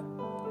 that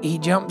he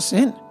jumps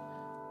in.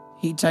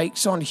 He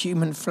takes on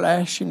human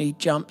flesh and he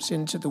jumps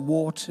into the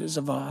waters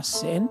of our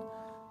sin.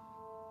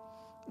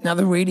 Now,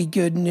 the really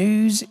good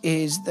news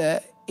is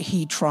that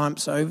he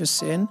triumphs over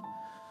sin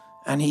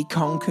and he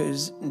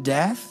conquers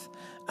death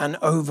and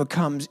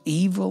overcomes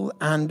evil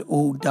and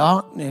all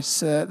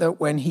darkness, that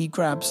when he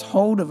grabs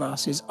hold of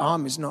us, his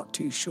arm is not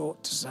too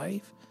short to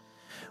save.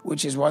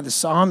 Which is why the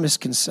psalmist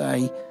can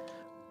say,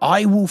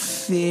 I will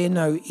fear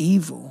no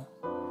evil,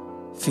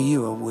 for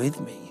you are with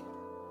me.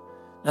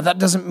 Now, that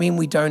doesn't mean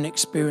we don't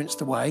experience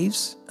the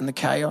waves and the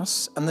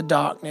chaos and the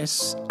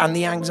darkness and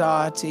the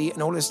anxiety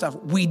and all this stuff.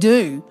 We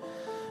do,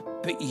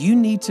 but you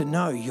need to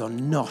know you're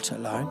not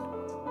alone.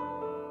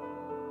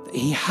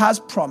 He has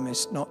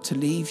promised not to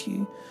leave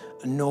you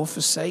and nor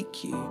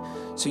forsake you.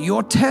 So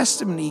your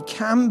testimony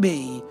can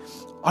be,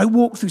 I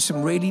walk through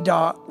some really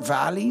dark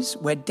valleys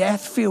where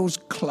death feels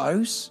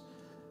close,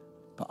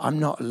 but I'm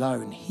not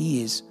alone.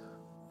 He is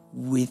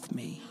with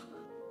me.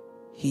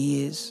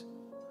 He is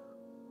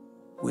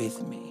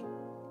with me.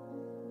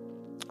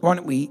 Why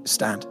don't we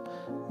stand?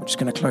 We're just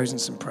going to close in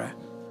some prayer.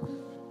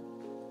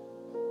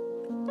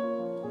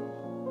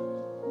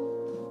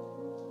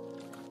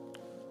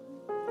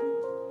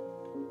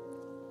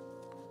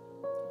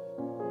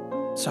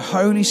 So,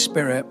 Holy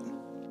Spirit,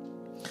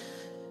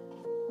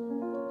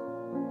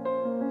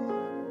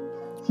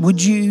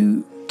 would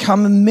you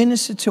come and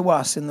minister to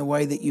us in the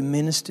way that you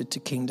ministered to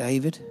King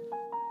David?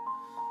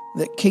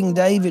 That King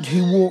David,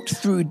 who walked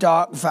through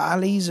dark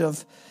valleys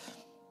of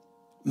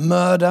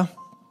murder,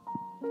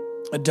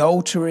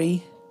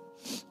 adultery,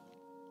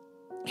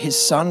 his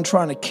son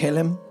trying to kill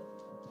him,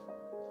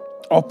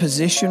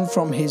 opposition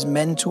from his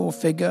mentor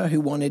figure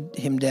who wanted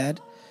him dead,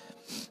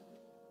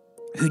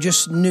 who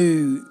just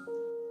knew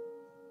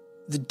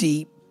the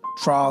deep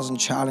trials and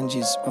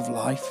challenges of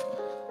life,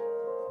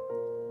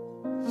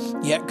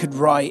 yet could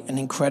write an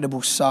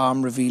incredible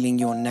psalm revealing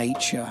your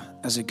nature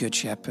as a good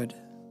shepherd.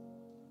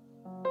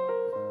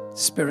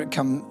 Spirit,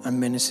 come and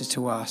minister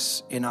to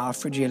us in our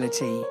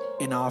fragility,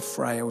 in our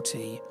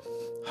frailty.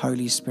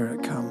 Holy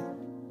Spirit, come.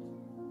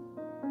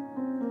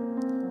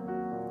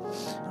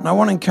 And I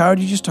want to encourage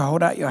you just to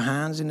hold out your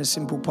hands in a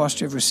simple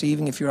posture of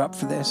receiving if you're up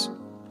for this.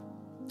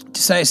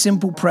 To say a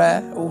simple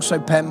prayer, also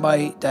penned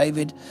by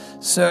David.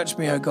 Search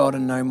me, O God,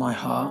 and know my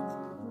heart.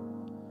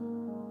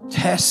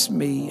 Test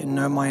me and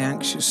know my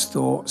anxious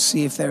thoughts.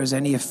 See if there is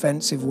any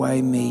offensive way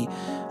in me,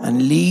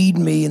 and lead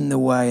me in the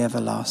way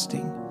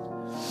everlasting.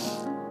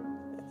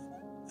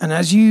 And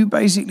as you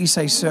basically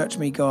say, search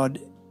me, God,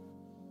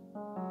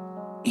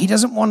 he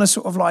doesn't want to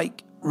sort of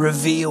like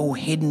reveal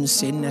hidden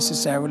sin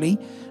necessarily,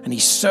 and he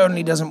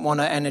certainly doesn't want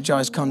to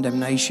energize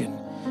condemnation.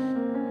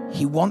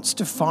 He wants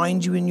to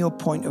find you in your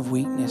point of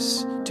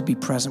weakness to be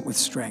present with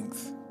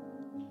strength.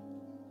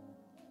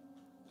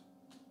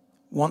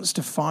 Wants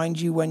to find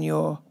you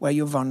where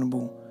you're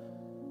vulnerable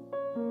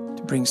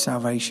to bring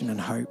salvation and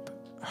hope.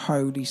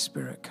 Holy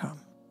Spirit, come.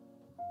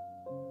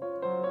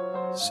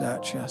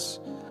 Search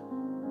us.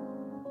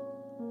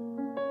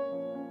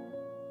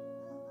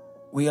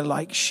 We are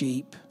like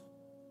sheep.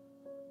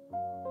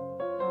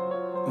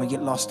 We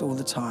get lost all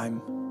the time.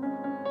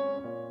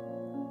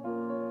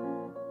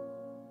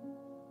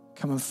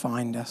 Come and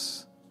find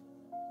us.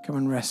 Come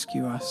and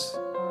rescue us.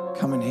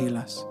 Come and heal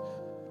us.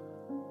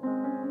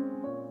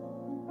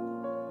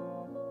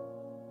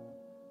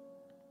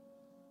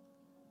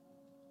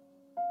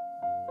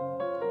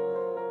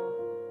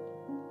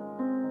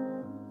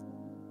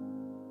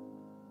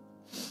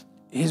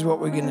 Here's what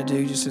we're going to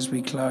do just as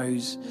we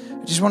close.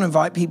 I just want to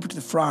invite people to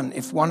the front.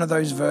 If one of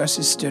those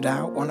verses stood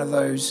out, one of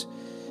those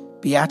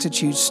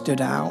Beatitudes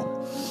stood out,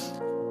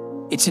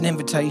 it's an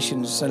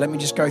invitation. So let me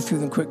just go through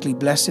them quickly.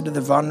 Blessed are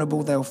the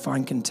vulnerable, they'll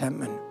find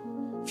contentment.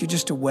 If you're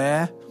just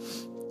aware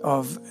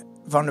of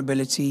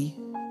vulnerability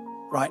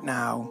right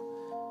now,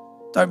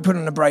 don't put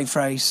on a brave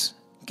face.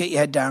 Get your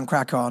head down,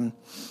 crack on.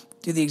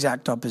 Do the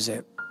exact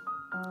opposite.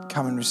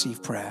 Come and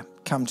receive prayer.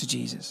 Come to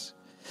Jesus.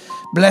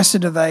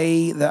 Blessed are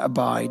they that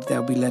abide,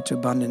 they'll be led to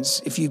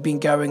abundance. If you've been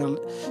going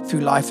through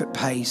life at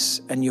pace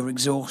and you're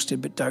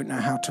exhausted but don't know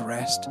how to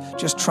rest,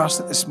 just trust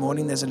that this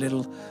morning there's a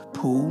little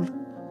pool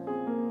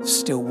of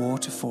still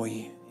water for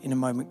you. In a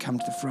moment, come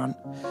to the front.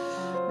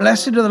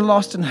 Blessed are the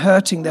lost and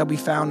hurting, they'll be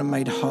found and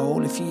made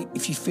whole. If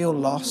you feel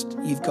lost,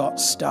 you've got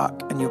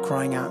stuck and you're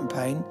crying out in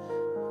pain,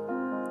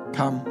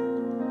 come.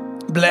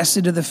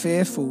 Blessed are the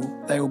fearful,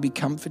 they will be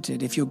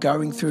comforted. If you're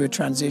going through a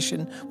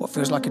transition, what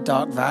feels like a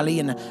dark valley,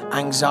 and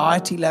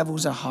anxiety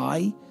levels are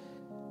high,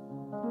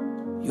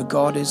 your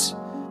God is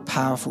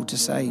powerful to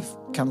save.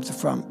 Come to the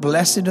front.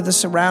 Blessed are the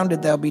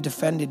surrounded, they'll be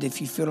defended.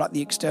 If you feel like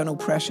the external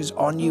pressures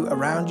on you,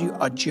 around you,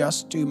 are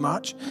just too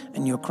much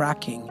and you're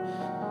cracking,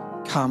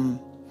 come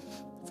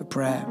for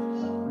prayer.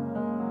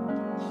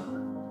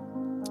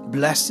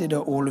 Blessed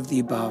are all of the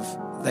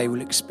above, they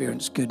will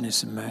experience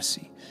goodness and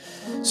mercy.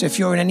 So if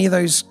you're in any of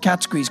those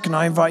categories, can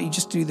I invite you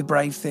just to do the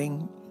brave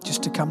thing,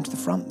 just to come to the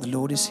front? The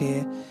Lord is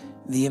here.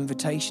 The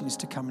invitation is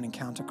to come and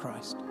encounter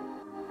Christ.